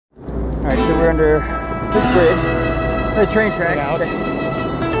we're under this bridge, the train track.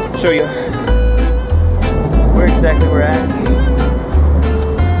 Show you where exactly we're at.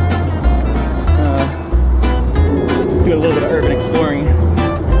 Do a little bit of urban exploring.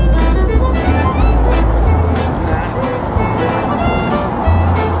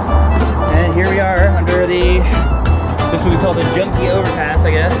 And here we are under this is what we call the junkie overpass, I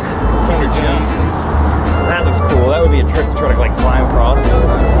guess. Or jump. That looks cool. That would be a trip to try to like climb across.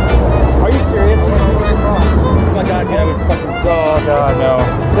 Are you serious? Oh my god, yeah, I would fucking. Oh god, no.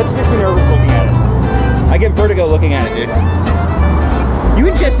 That just makes me nervous looking at it. I get vertigo looking at it, dude. You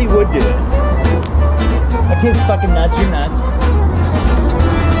and Jesse would do it. That kid's fucking nuts, you're nuts.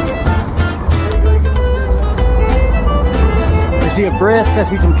 I see a brisk, I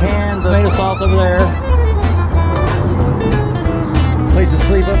see some cans, tomato sauce over there. Place to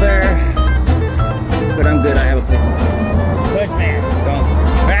sleep up there. But I'm good, I have a place. Push man, don't.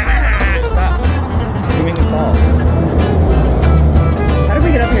 Stop. You make me fall. How did we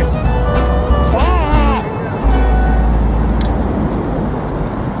get up here? Stop!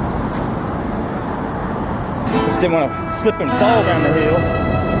 Just didn't want to slip and fall down the hill.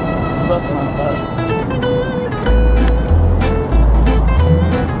 Bust my butt.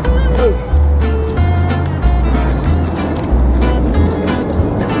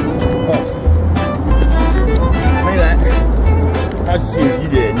 How's you? You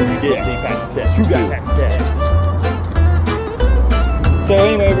did. You did. Yeah. So you passed the test. You got past the test. So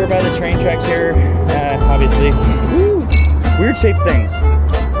anyway, we're by the train tracks here, obviously. Woo. Weird shaped things.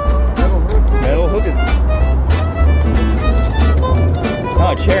 Metal hook is.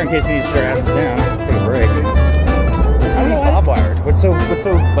 Oh, a chair in case we need to sit our asses down. Take a break. I don't know bob wired. What's so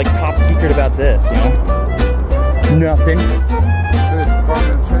like top secret about this? You know? Nothing.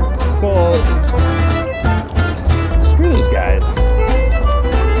 Well, screw these guys.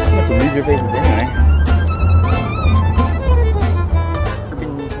 Leave your faces in.